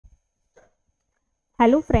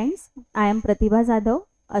Hello friends, I am Pratibha Jadhav,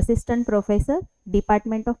 Assistant Professor,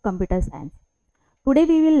 Department of Computer Science. Today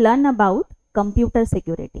we will learn about computer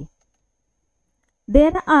security.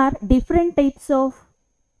 There are different types of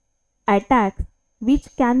attacks which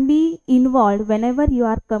can be involved whenever you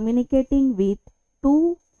are communicating with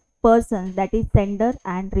two persons, that is sender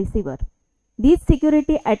and receiver. These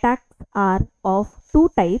security attacks are of two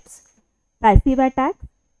types, passive attacks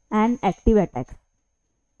and active attacks.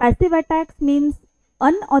 Passive attacks means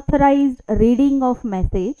unauthorized reading of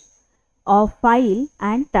message, of file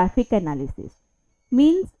and traffic analysis.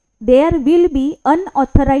 Means there will be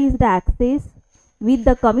unauthorized access with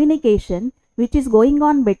the communication which is going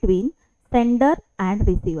on between sender and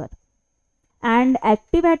receiver. And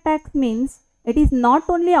active attacks means it is not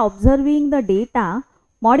only observing the data,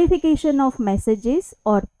 modification of messages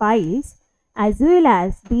or files, as well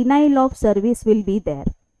as denial of service will be there.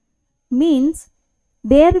 Means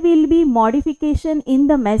there will be modification in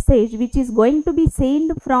the message which is going to be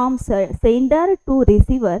sent from sender to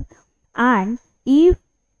receiver, and if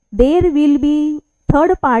there will be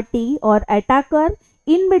third party or attacker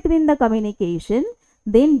in between the communication,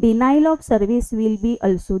 then denial of service will be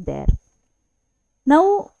also there.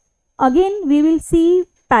 Now again we will see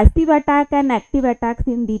passive attack and active attacks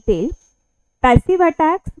in detail. Passive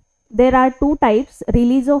attacks, there are two types: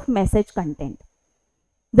 release of message content.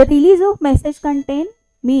 The release of message content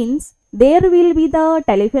means there will be the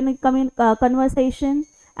telephonic conversation,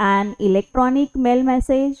 an electronic mail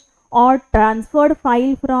message, or transferred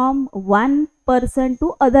file from one person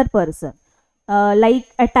to other person, like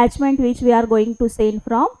attachment which we are going to send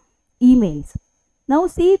from emails. Now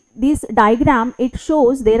see this diagram, it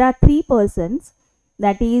shows there are three persons,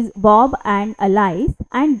 that is Bob and Alice,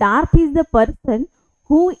 and Darth is the person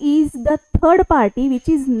who is the third party which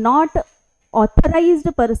is not authorized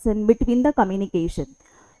person between the communication.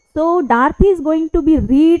 So Darth is going to be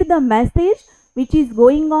read the message which is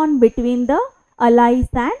going on between the Alice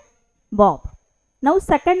and Bob. Now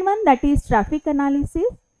second one, that is traffic analysis.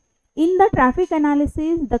 In the traffic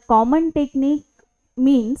analysis, the common technique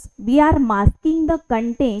means we are masking the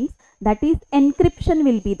contents, that is encryption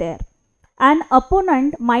will be there. An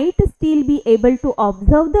opponent might still be able to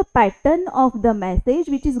observe the pattern of the message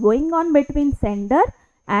which is going on between sender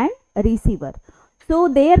and receiver. So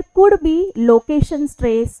there could be location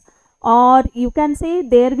trace, or you can say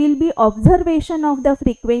there will be observation of the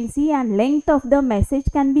frequency and length of the message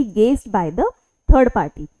can be guessed by the third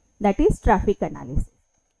party, that is traffic analysis.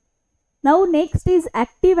 Now next is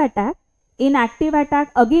active attack. In active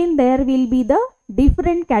attack again there will be the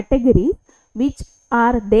different categories which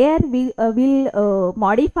are there. We will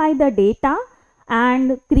modify the data,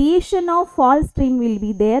 and creation of false stream will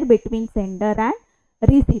be there between sender and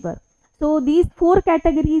receiver. So these four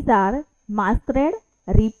categories are masquerade,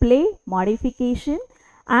 replay, modification,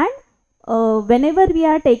 and whenever we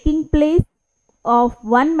are taking place of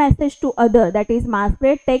one message to other, that is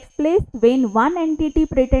masquerade takes place when one entity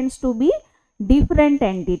pretends to be different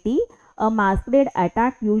entity. A masquerade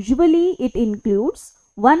attack, usually it includes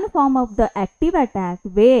one form of the active attack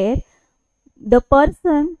where the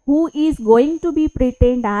person who is going to be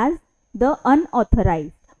pretend as the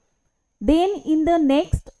unauthorized. Then in the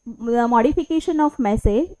next modification of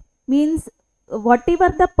message means whatever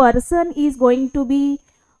the person is going to be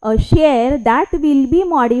share, that will be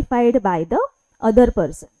modified by the other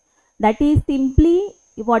person. That is simply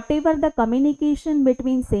whatever the communication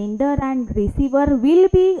between sender and receiver will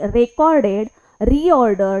be recorded,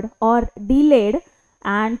 reordered or delayed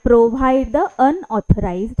and provide the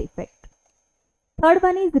unauthorized effect. Third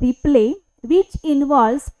one is replay, which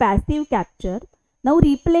involves passive capture. Now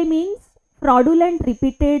replay means fraudulent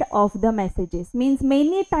repeated of the messages, means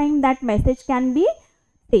many times that message can be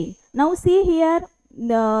seen. Now see here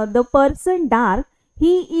the person Dark,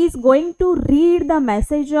 he is going to read the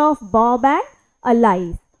message of Bob and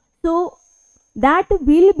Alice. So that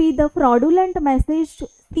will be the fraudulent message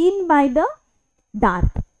seen by the Dark.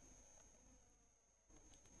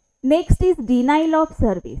 Next is denial of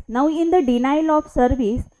service. Now in the denial of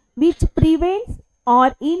service, which prevents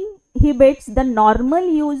or inhibits the normal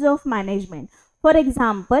use of management. For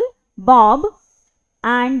example, Bob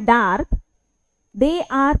and Darth, they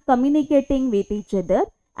are communicating with each other,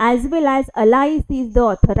 as well as Alice is the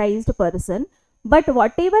authorized person. But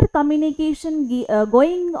whatever communication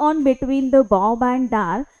going on between the Bob and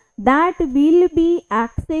Darth, that will be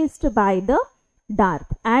accessed by the Darth,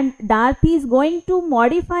 and Darth is going to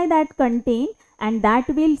modify that content and that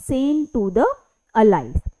will send to the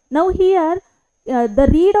Alice. Now here the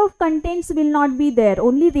read of contents will not be there,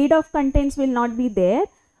 only read of contents will not be there.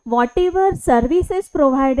 Whatever services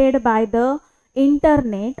provided by the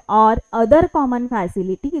internet or other common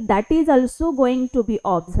facility, that is also going to be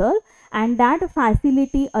observed, and that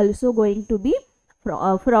facility also going to be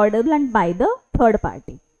fraudulent by the third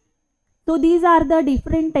party. So these are the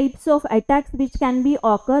different types of attacks which can be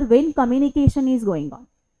occur when communication is going on.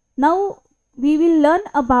 Now we will learn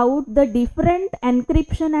about the different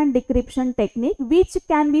encryption and decryption technique which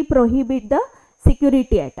can be prohibit the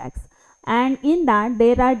security attacks, and in that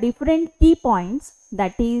there are different key points,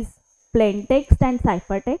 that is plain text and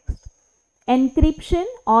ciphertext, encryption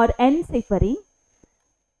or enciphering,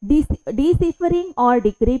 deciphering or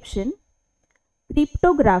decryption,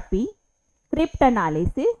 cryptography,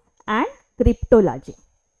 cryptanalysis and cryptology.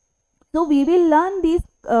 So we will learn this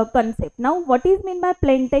concept. Now what is meant by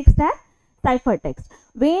plain text and ciphertext?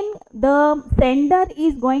 When the sender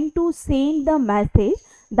is going to send the message,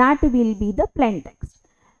 that will be the plain text,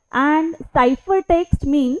 and ciphertext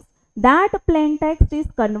means that plain text is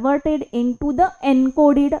converted into the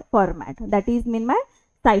encoded format, that is meant by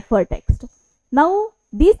ciphertext. Now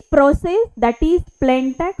this process, that is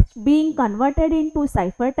plain text being converted into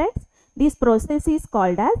ciphertext, this process is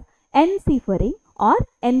called as enciphering or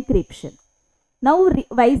encryption. Now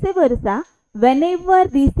vice versa, whenever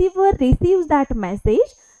receiver receives that message,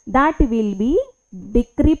 that will be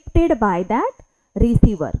decrypted by that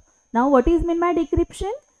receiver. Now what is meant by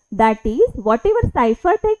decryption? That is whatever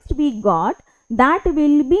ciphertext we got, that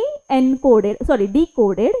will be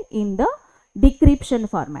decoded in the decryption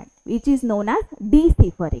format, which is known as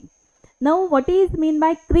deciphering. Now what is meant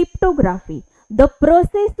by cryptography? The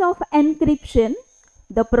process of encryption,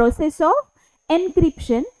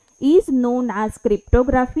 is known as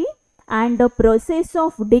cryptography, and the process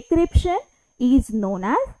of decryption is known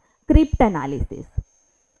as cryptanalysis.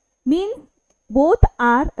 Means both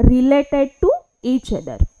are related to each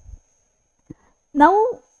other.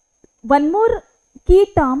 Now one more key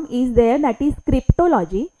term is there, that is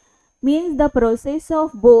cryptology, means the process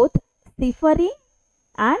of both ciphering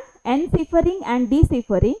and enciphering and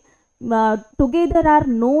deciphering together are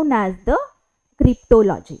known as the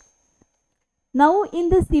cryptology. Now in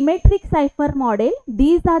the symmetric cipher model,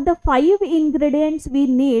 these are the 5 ingredients we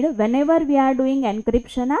need whenever we are doing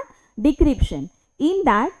encryption and decryption. In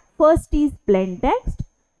that, first is plain text,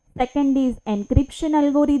 second is encryption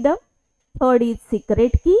algorithm, third is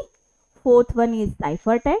secret key, fourth one is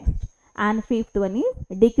ciphertext, and fifth one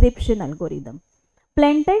is decryption algorithm.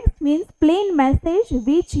 Plain text means plain message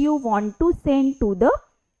which you want to send to the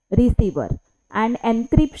receiver, and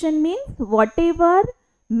encryption means whatever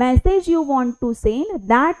message you want to send,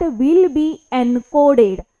 that will be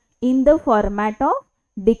encoded in the format of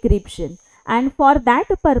decryption, and for that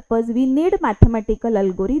purpose we need mathematical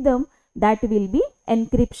algorithm, that will be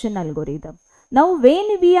encryption algorithm. Now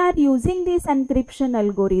when we are using this encryption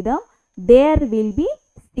algorithm, there will be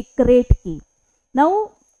secret key.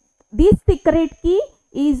 Now this secret key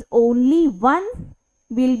is only once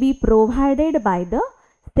will be provided by the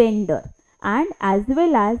sender, and as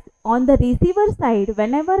well as on the receiver side,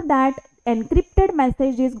 whenever that encrypted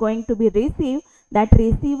message is going to be received, that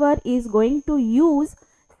receiver is going to use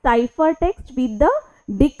ciphertext with the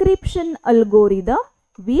decryption algorithm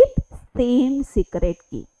with same secret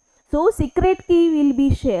key. So secret key will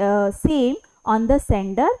be same on the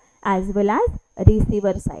sender as well as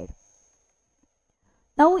receiver side.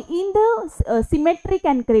 Now in the symmetric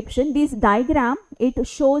encryption, this diagram, it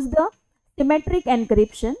shows the symmetric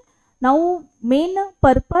encryption. Now main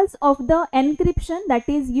purpose of the encryption, that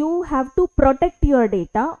is you have to protect your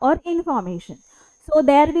data or information. So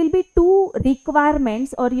there will be two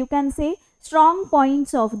requirements, or you can say strong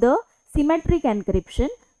points of the symmetric encryption,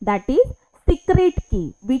 that is secret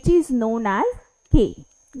key, which is known as K.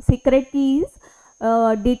 Secret key is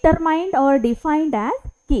determined or defined as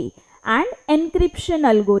K, and encryption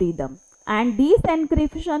algorithm, and this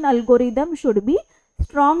encryption algorithm should be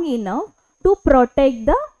strong enough to protect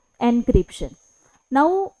the encryption.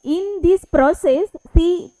 Now in this process,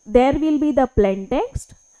 see, there will be the plain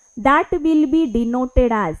text that will be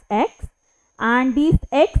denoted as X, and this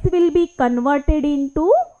X will be converted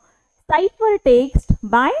into ciphertext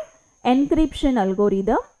by encryption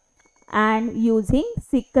algorithm and using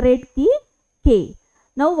secret key K.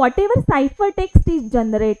 Now whatever ciphertext is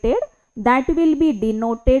generated, that will be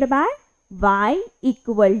denoted by Y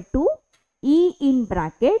equal to E in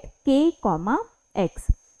bracket K comma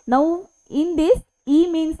X. Now in this,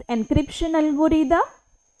 E means encryption algorithm,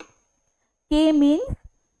 K means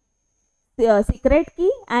secret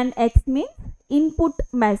key, and X means input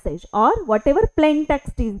message or whatever plain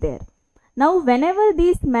text is there. Now whenever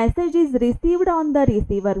this message is received on the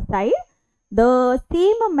receiver side, the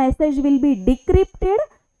same message will be decrypted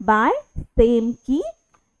by same key,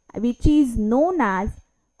 which is known as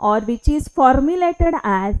or which is formulated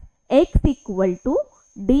as x equal to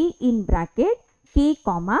d in bracket k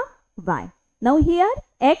comma y. Now here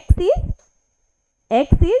x is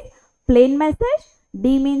plain message,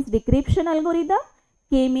 d means decryption algorithm,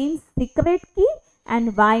 k means secret key,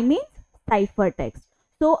 and y means ciphertext.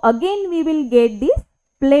 So again we will get this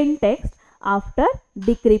plain text after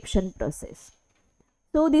decryption process.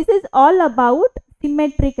 So this is all about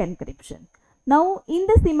symmetric encryption. Now in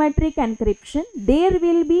the symmetric encryption there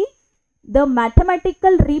will be the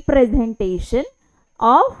mathematical representation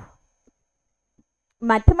of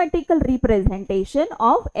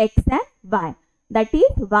x and y, that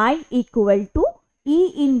is y equal to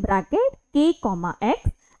e in bracket k comma x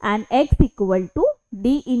and x equal to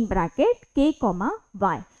d in bracket k comma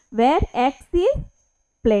y, where x is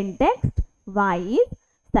plain text, y is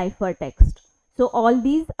ciphertext. So all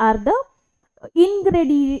these are the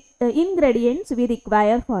ingredients we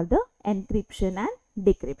require for the encryption and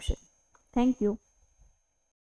decryption. Thank you.